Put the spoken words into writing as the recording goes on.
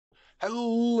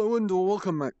Hello and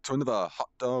welcome back to another Hot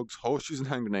Dogs, Horseshoes and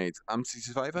Hand Grenades. I'm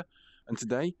CZSurvivor, and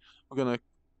today we're going to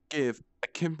give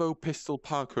Akimbo pistol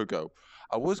parkour a go.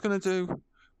 I was going to do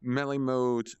melee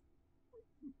mode,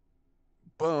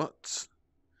 but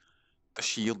the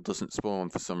shield doesn't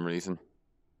spawn for some reason.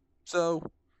 So,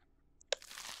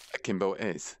 Akimbo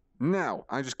it is. Now,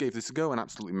 I just gave this a go and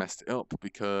absolutely messed it up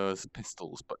because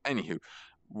pistols. But anywho,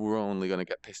 we're only going to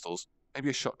get pistols. Maybe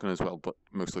a shotgun as well, but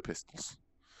mostly pistols.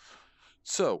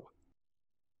 So,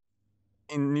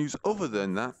 in news other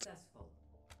than that,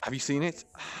 have you seen it?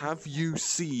 Have you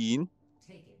seen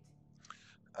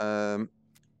the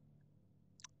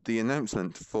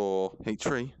announcement for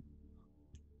H3?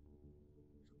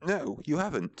 No, you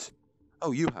haven't.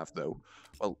 Oh, you have though.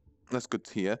 Well, that's good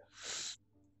to hear.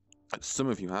 Some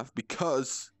of you have,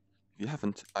 because if you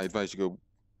haven't, I advise you go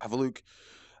have a look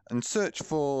and search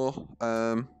for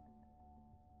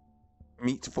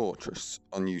Meat Fortress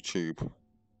on YouTube.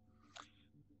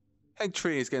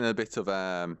 H3 is getting a bit of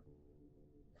a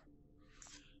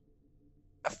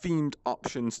themed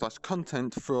option /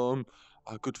 content from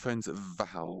our good friends at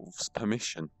Valve's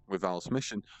permission, with Valve's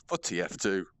permission for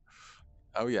TF2.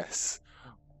 Oh yes,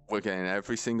 we're getting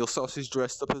every single sausage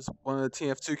dressed up as one of the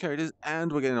TF2 characters,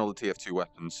 and we're getting all the TF2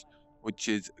 weapons, which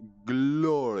is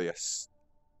glorious.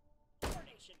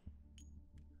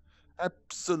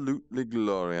 Absolutely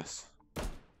glorious.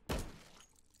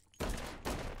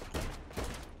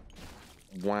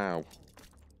 Wow.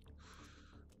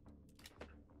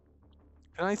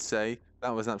 Can I say that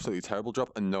was an absolutely terrible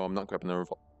job? And no, I'm not grabbing a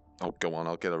revolver. Oh, go on,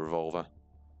 I'll get a revolver.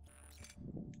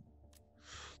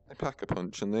 They pack a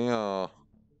punch and they are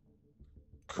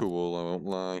cool, I won't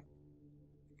lie.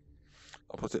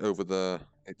 I'll put it over there.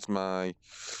 It's my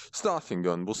starting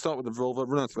gun. We'll start with the revolver,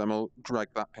 run out of ammo, drag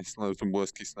that pistol out, and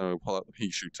worst case scenario, pull out the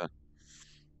pea shooter.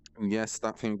 And yes,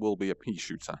 that thing will be a pea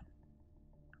shooter.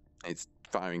 It's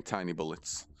firing tiny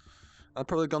bullets. I've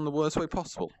probably gone the worst way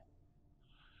possible.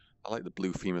 I like the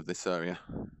blue theme of this area.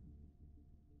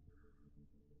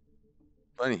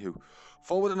 But anywho,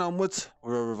 forward and onwards,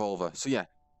 we're a revolver. So yeah,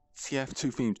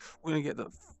 TF2 themed. We're going to get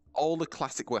all the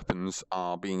classic weapons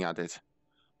are being added.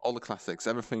 All the classics,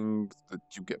 everything that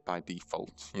you get by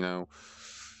default, you know.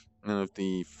 None of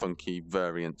the funky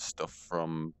variant stuff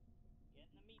from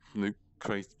Loot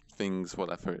Crate things,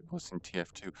 whatever it was in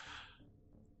TF2.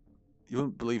 You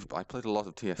wouldn't believe it, but I played a lot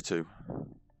of TF2.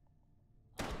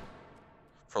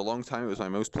 For a long time, it was my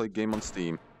most played game on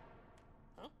Steam.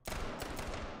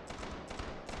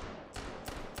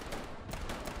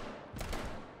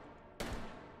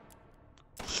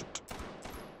 Shoot.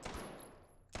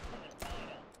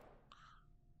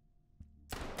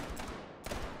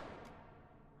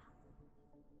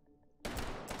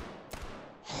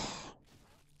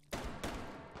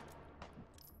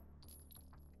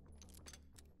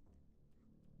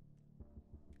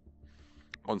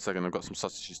 One second, I've got some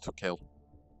sausages to kill.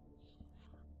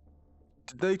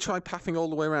 Did they try pathing all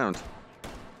the way around?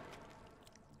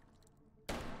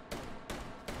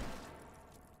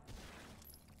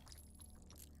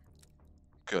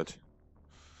 Good.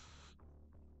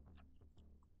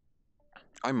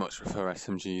 I much prefer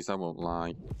SMGs, I won't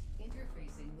lie.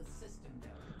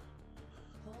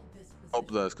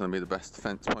 Up there's going to be the best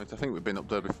defense point. I think we've been up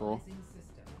there before.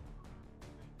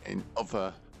 In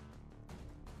other...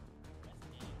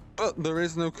 But there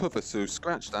is no cover, so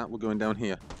scratch that, we're going down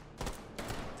here.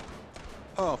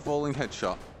 Oh, falling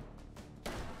headshot.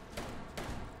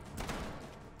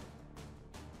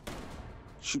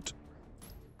 Shoot.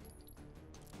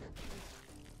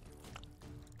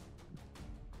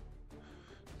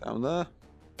 Down there.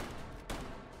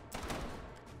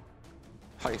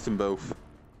 Highest in both.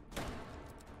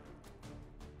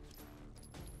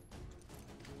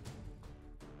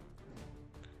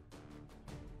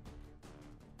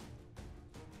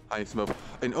 Highest in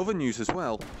both. In other news as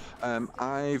well,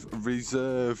 I've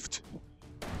reserved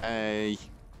a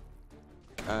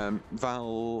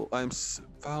Valve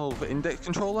Index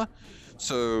controller,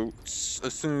 so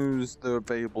as soon as they're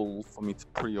available for me to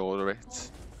pre-order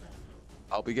it,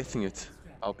 I'll be getting it.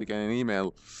 I'll be getting an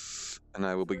email, and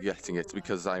I will be getting it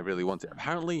because I really want it.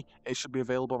 Apparently, it should be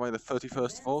available by the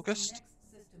 31st of August.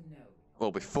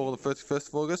 Well, before the 31st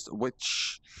of August,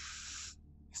 which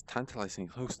is tantalizing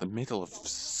close to the middle of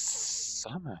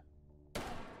summer.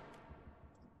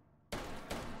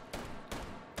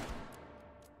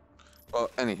 Well,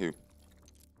 anywho.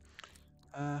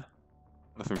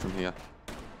 Nothing from here.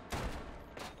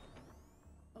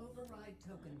 Override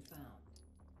token found.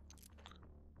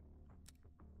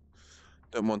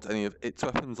 Don't want any of its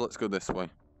weapons, let's go this way.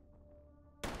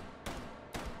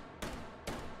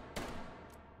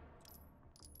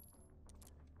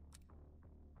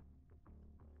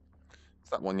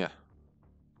 That one, yeah.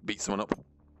 Beat someone up.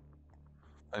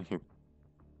 Thank you.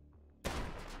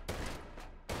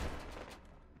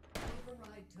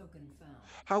 Override token found.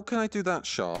 How can I do that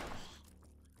shot?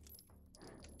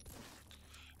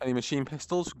 Any machine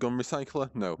pistols? Gun recycler?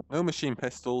 No. No machine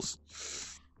pistols.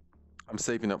 I'm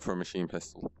saving up for a machine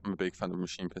pistol. I'm a big fan of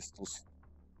machine pistols.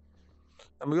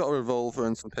 And we got a revolver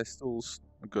and some pistols.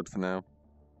 We're good for now.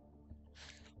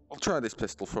 I'll try this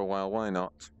pistol for a while, why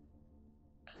not?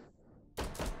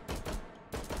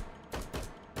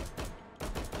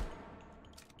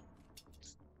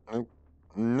 Nope.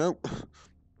 Nope.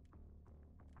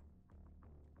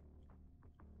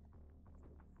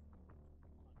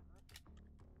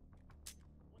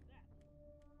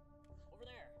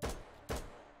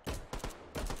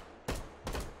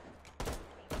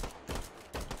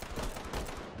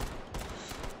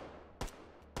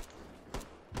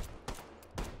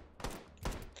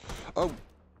 Oh.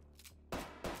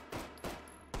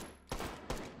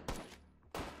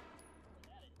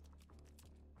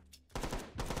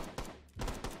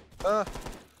 Ah.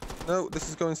 No, this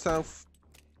is going south.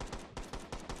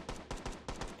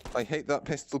 I hate that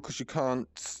pistol because you can't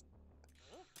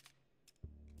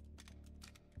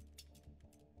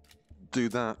do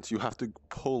that. You have to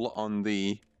pull on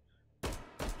the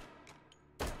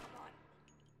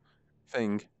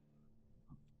thing.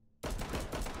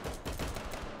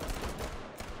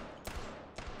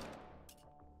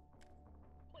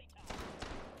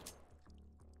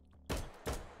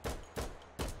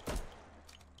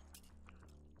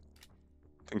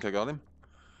 Think I got him.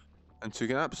 And took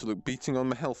an absolute beating on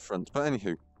my health front. But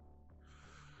anywho.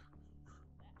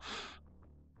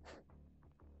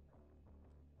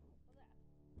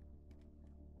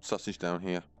 Sausage down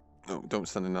here. No, don't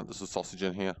stand in that. There's a sausage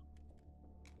in here.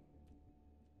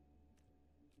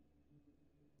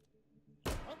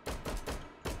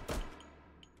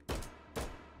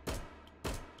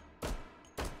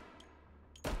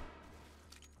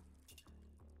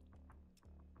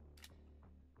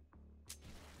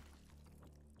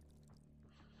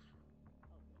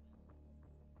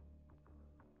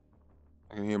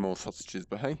 I can hear more sausages,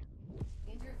 but hey.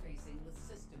 Interfacing with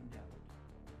system node.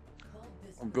 Hold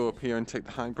this I'll go up here and take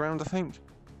the high ground, I think.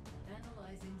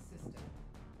 Analyzing system.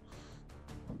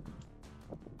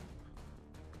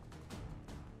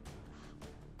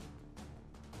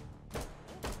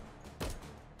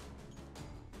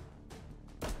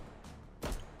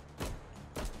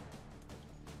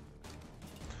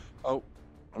 Oh,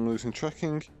 I'm losing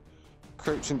tracking.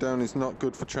 Crouching down is not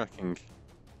good for tracking.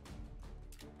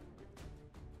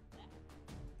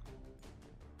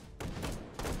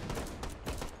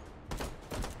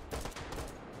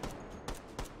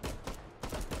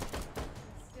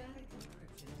 Static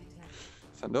encryption detected.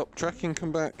 Stand up, tracking,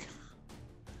 come back.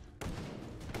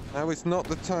 Now is not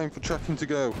the time for tracking to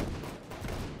go.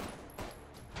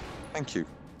 Thank you.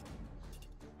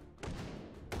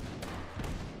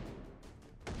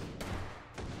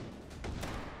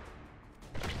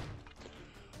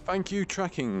 Thank you,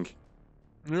 tracking.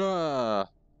 Ah.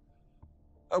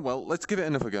 Oh well, let's give it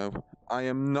another go. I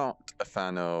am not a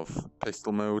fan of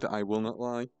pistol mode, I will not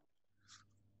lie.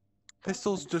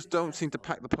 Pistols just don't seem to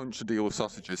pack the punch to deal with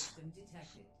sausages. System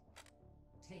detected.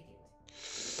 Take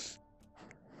it.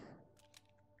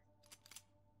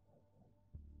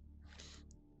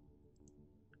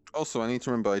 Also, I need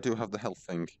to remember I do have the health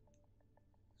thing.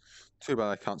 Too bad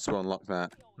I can't so unlock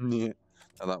that. Yeah.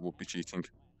 Now that would be cheating.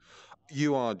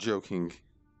 You are joking.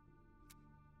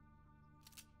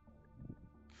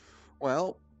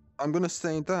 Well, I'm going to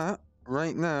say that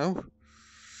right now.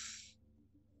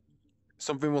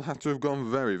 Something will have to have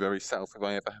gone very, very south if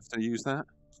I ever have to use that.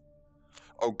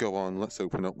 Oh, go on. Let's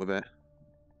open up with it.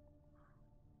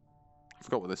 I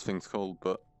forgot what this thing's called,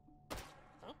 but...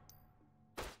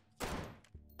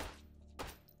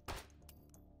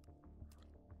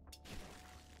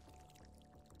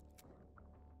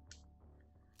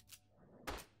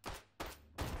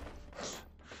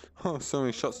 Oh, so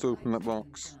many shots to open that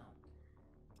box.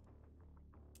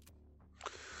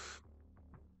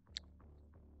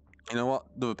 You know what?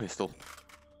 Another pistol.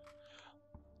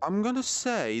 I'm going to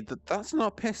say that that's not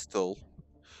a pistol.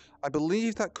 I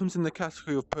believe that comes in the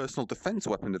category of personal defense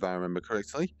weapon, if I remember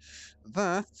correctly.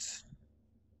 That...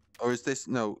 Or is this...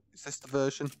 No, is this the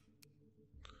version?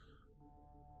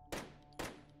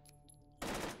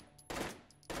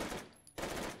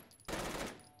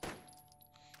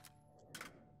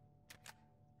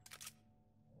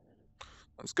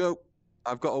 Let's go.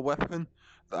 I've got a weapon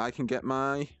that I can get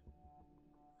my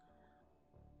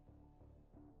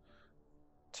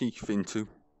teeth into.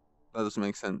 That doesn't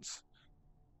make sense.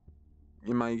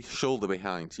 in my shoulder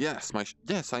behind. Yes,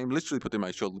 yes, I am literally putting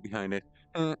my shoulder behind it.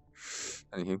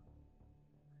 Anywho.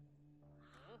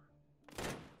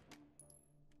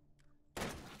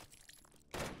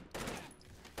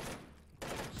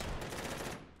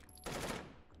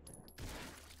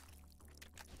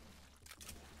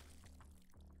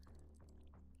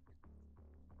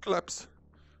 Collapse.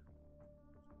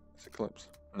 Is it collapse?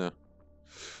 No.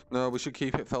 No, we should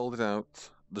keep it folded out.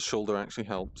 The shoulder actually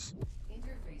helps.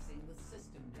 Interfacing with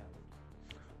system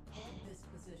node. Hold this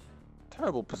position.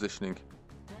 Terrible positioning.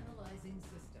 Analyzing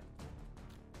system.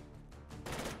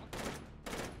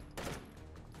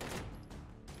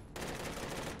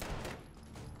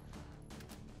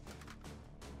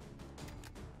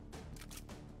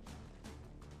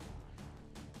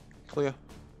 Clear.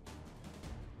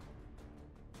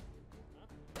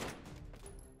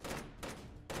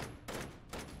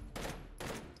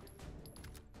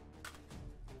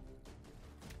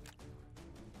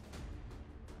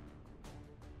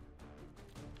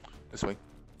 This way.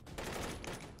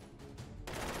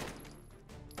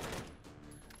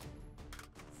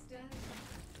 Static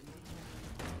encryption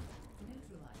detected.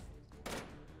 Neutralize it.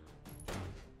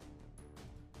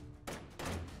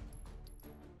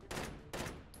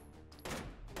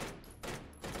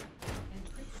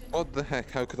 Encryption. What the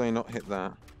heck? How could I not hit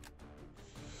that?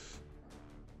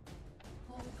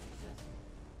 Hold successful.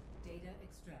 Data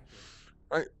extracted.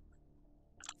 Right.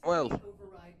 Well,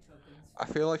 Override tokens. I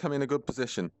feel like I'm in a good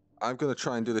position. I'm going to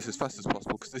try and do this as fast as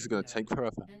possible because this is going to take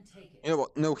forever. And take it. You know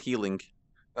what? No healing.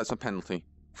 That's a penalty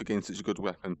for getting such a good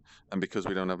weapon and because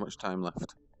we don't have much time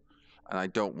left. And I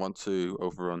don't want to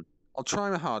overrun. I'll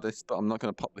try my hardest, but I'm not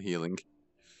going to pop the healing.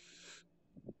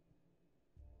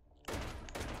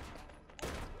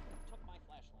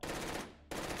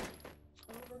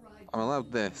 Override I'm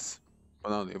allowed this, but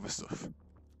not the other stuff.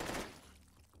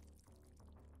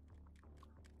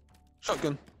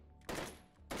 Shotgun.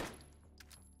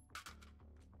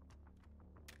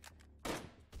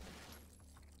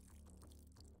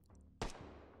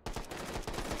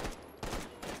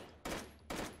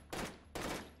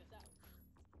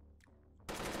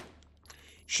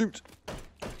 Shoot.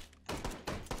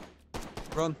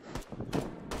 Run.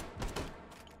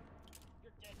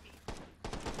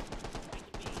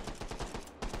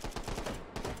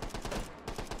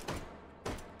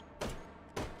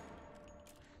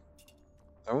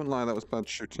 I won't lie, that was bad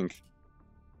shooting.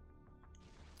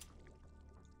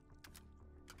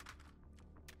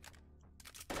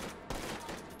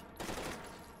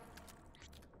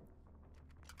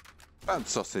 Bad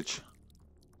sausage.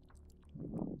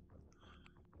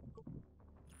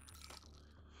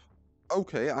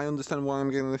 Okay, I understand why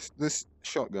I'm getting this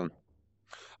shotgun.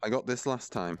 I got this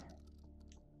last time.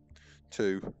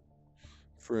 2,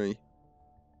 3,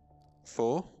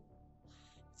 4.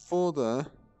 4 there.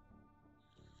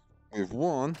 With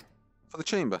 1 for the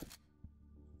chamber.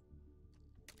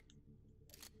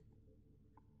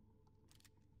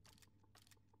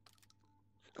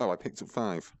 Oh, I picked up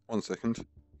 5. 1 second.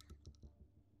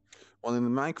 1 in the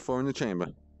mag, 4 in the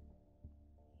chamber.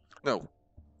 No.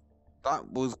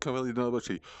 That was completely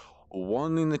deliberately.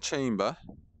 1 in the chamber,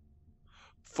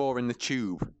 4 in the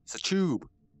tube. It's a tube,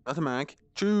 not a mag.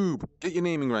 Tube! Get your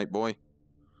naming right, boy.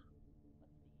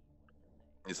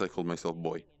 Yes, I called myself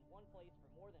boy.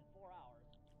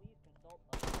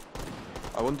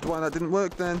 I wondered why that didn't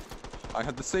work then. I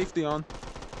had the safety on.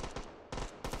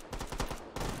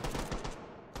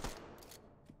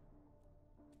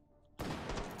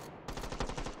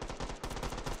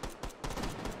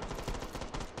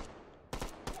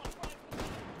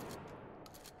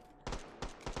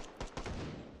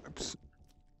 Oops.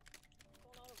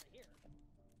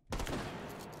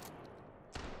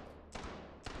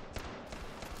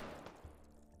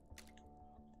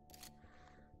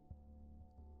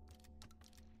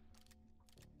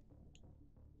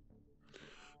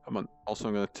 Come on. Also,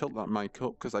 I'm going to tilt that mic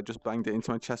up because I just banged it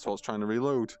into my chest while I was trying to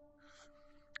reload.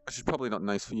 Which is probably not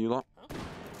nice for you lot.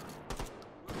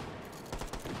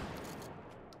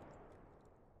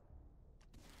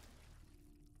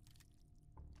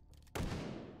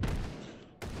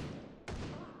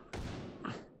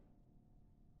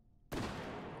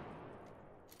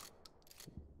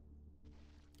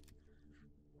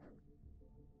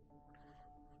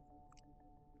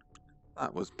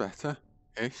 That was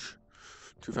better-ish.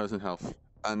 2,000 health.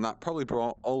 And that probably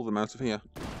brought all of them out of here.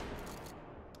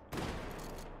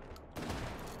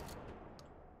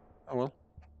 Oh well.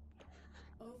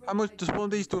 How much does one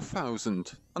of these do?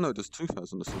 1,000? Oh no, it does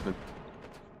 2,000 or something.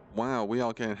 Wow, we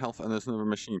are getting health and there's another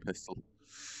machine pistol.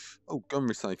 Oh, gun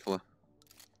recycler.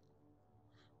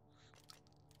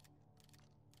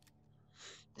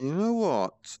 You know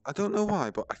what? I don't know why,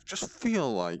 but I just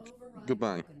feel like Override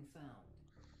goodbye. token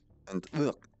found. And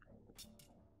look,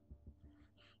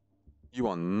 you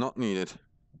are not needed.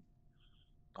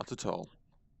 Not at all.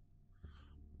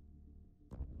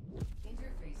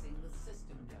 Interfacing with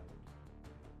system node.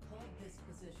 Hold this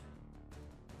position.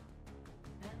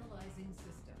 Analyzing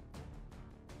system.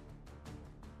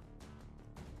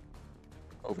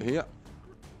 Over here.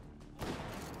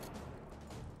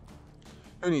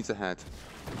 Who needs a head?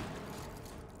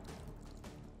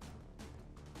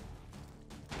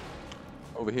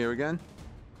 Over here again.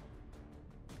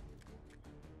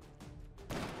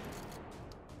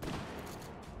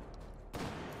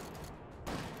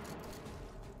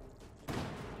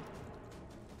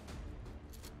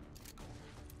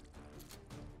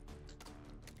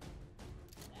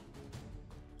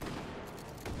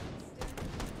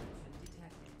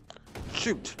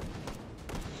 Shoot!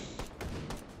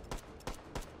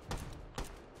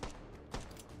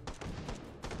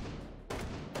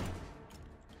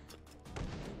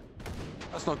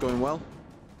 That's not going well.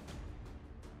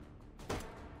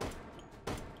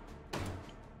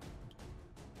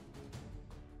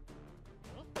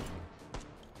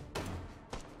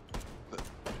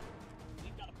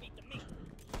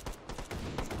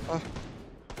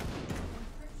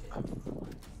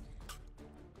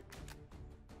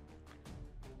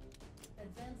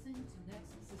 Advancing to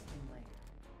next system layer.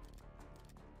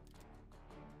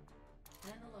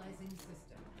 Analyzing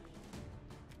system.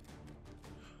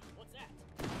 What's that?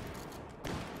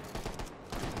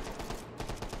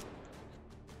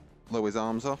 Blow his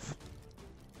arms off.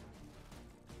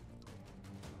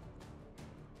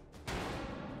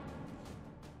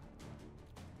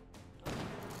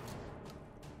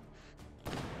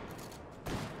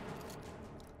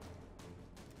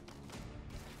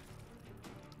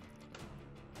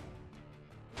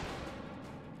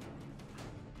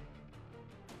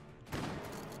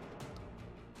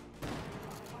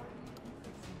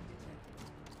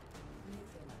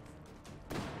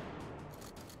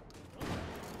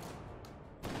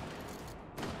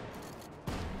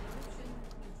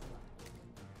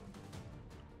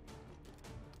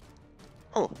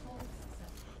 Oh,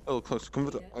 a little close to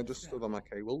comfort. I just stood on my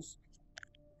cables.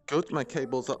 Good, my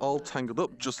cables are all tangled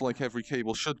up, just like every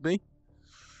cable should be.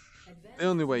 The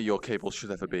only way your cables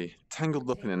should ever be. Tangled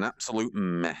up in an absolute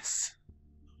mess.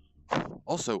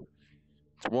 Also,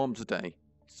 it's warm today.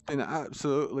 It's been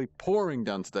absolutely pouring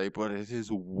down today, but it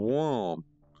is warm.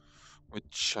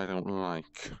 Which I don't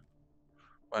like.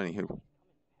 But anywho.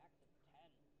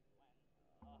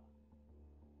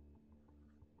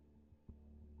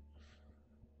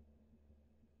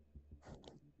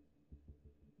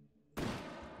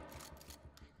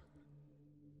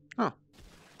 Huh.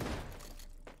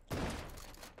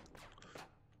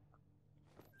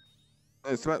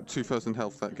 It's about 2,000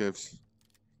 health that gives.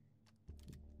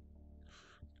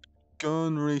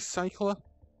 Gun recycler?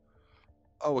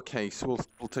 Oh, a case. We'll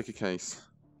take a case.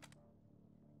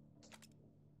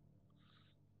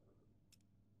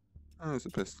 Oh, it's a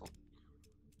pistol.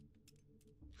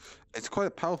 It's quite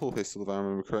a powerful pistol if I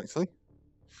remember correctly.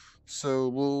 So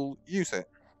we'll use it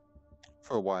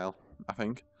for a while, I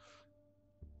think.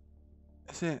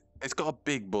 Is it? It's got a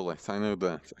big bullet, I know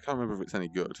that. I can't remember if it's any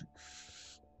good.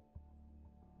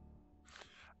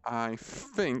 I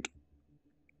think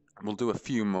we'll do a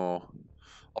few more.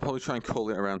 I'll probably try and call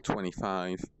it around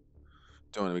 25.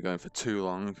 Don't want to be going for too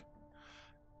long.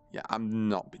 Yeah, I've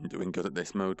not been doing good at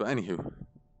this mode, but anywho.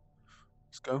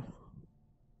 Let's go.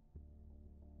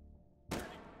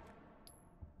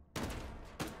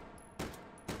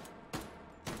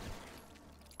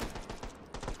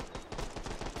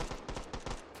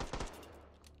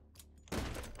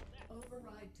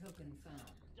 Override token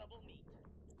found. Double meat. Oh,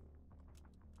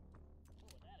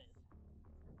 what that is.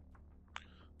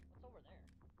 What's over there?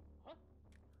 Huh?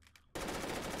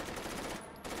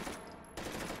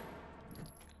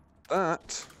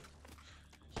 That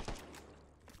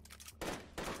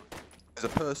is a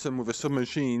person with a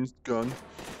submachine gun.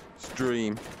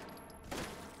 Stream.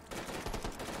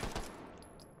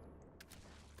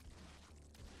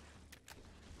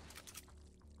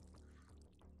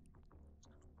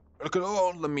 Look at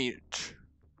all the meat.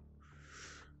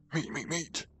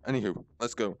 Meat. Anywho,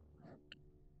 let's go.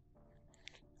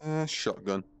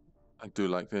 Shotgun. I do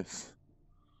like this.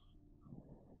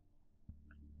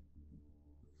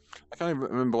 I can't even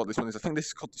remember what this one is. I think this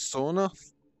is called the Sauna.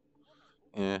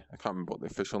 Yeah, I can't remember what the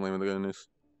official name of the gun is.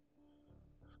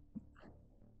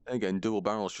 Again, dual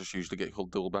barrels just usually get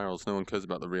called dual barrels. No one cares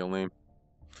about the real name.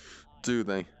 Do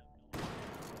they?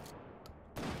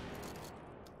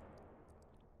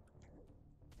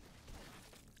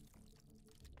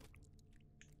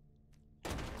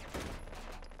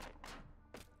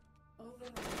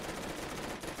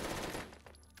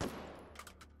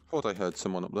 Thought I heard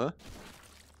someone up there.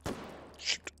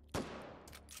 Shoot.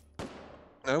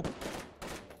 No.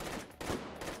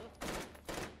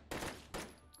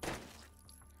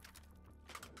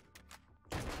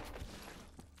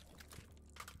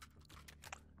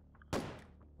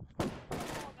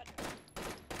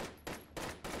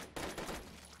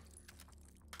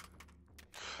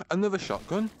 Another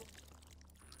shotgun?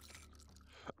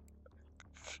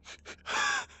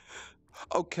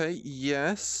 Okay,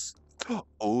 yes.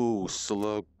 Oh,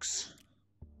 slugs.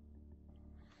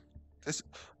 This,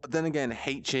 but then again,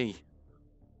 HE.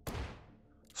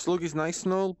 Slug is nice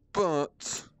and all,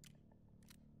 but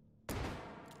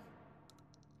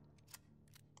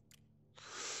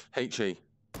HE.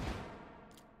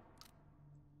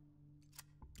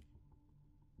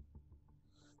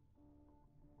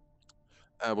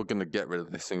 We're gonna get rid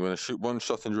of this thing. We're gonna shoot one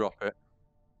shot and drop it.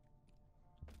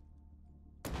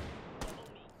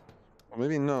 Or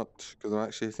maybe not, because I'm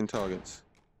actually hitting targets.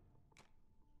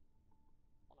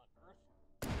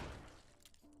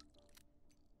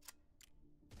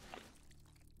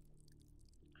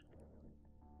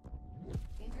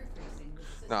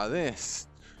 Now this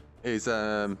is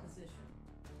a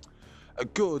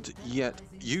good yet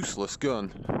useless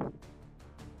gun.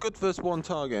 Good versus one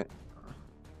target.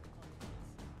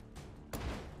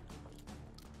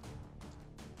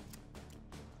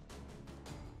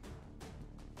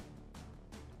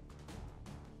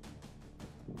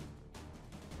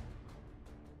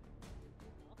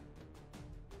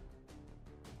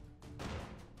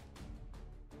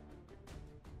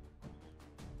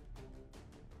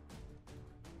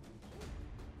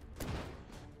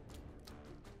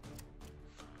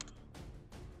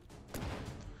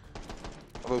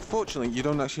 Although fortunately you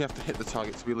don't actually have to hit the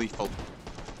target to be lethal.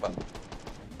 Well.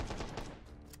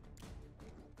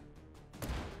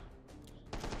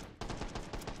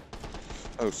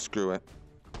 Oh, screw it.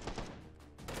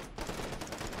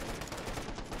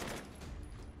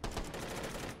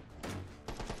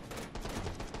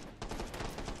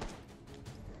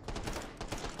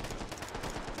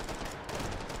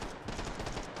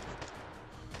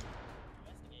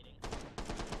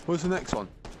 Where's the next one?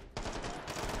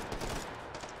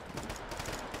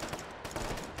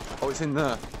 Oh, it's in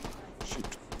there. Shoot.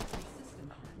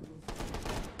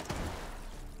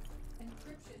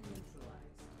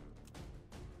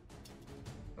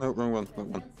 No, wrong one,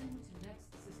 wrong one.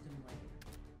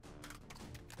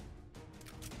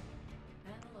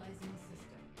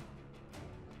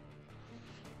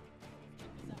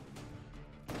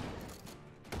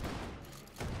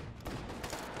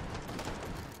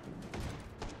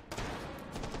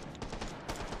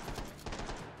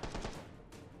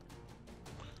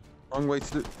 Wrong way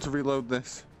to reload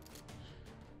this.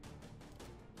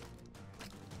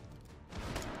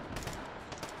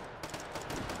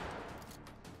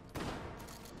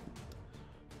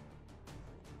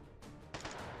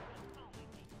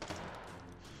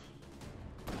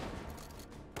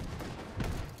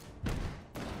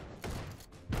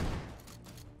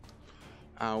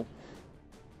 Ow.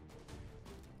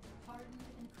 Hardened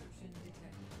encryption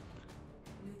detected.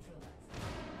 Neutralized.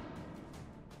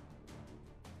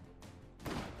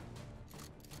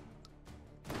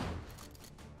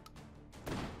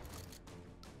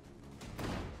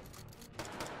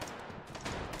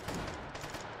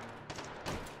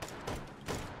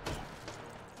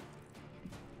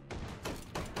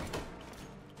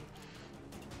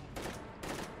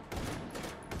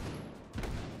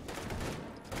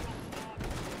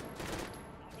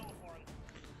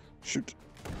 Shoot.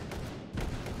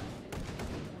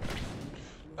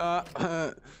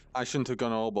 I shouldn't have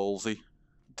gone all ballsy.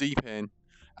 Deep in,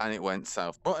 and it went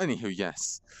south. But anywho,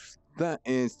 yes. That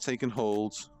is taken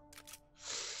hold.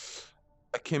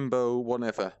 Akimbo,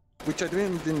 whatever. Which I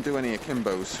didn't do any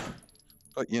Akimbos.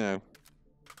 But, you know.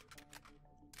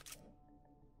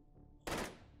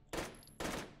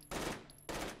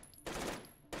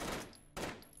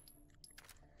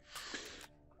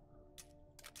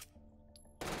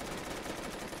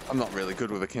 I'm not really good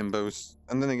with Akimbos.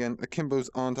 And then again, Akimbos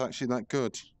aren't actually that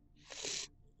good.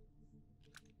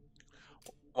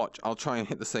 Watch, I'll try and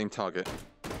hit the same target.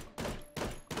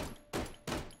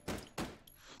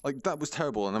 Like, that was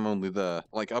terrible and I'm only there.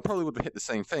 Like, I probably would have hit the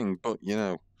same thing, but, you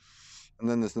know. And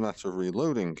then there's the matter of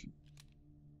reloading.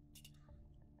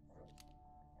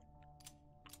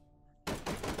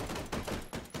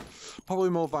 Probably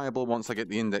more viable once I get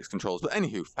the index controls. But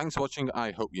anywho, thanks for watching.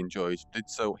 I hope you enjoyed. If you did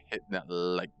so, hit that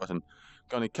like button.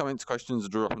 Got any comments, questions,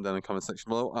 drop them down in the comment section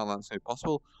below. I'll answer if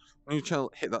possible. On your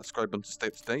channel, hit that subscribe button to stay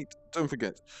up to date. Don't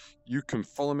forget, you can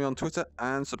follow me on Twitter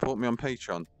and support me on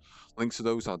Patreon. Links to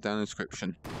those are down in the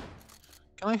description.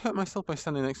 Can I hurt myself by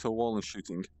standing next to a wall and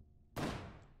shooting?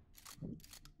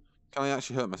 Can I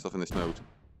actually hurt myself in this mode?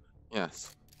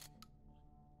 Yes.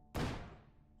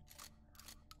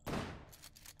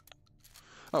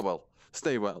 Oh well.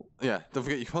 Stay well. Yeah, don't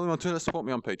forget you can follow me on Twitter, support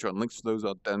me on Patreon. Links to those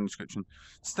are down in the description.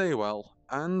 Stay well,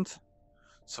 and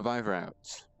Survivor out.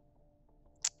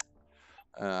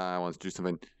 I want to do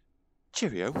something.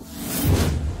 Cheerio.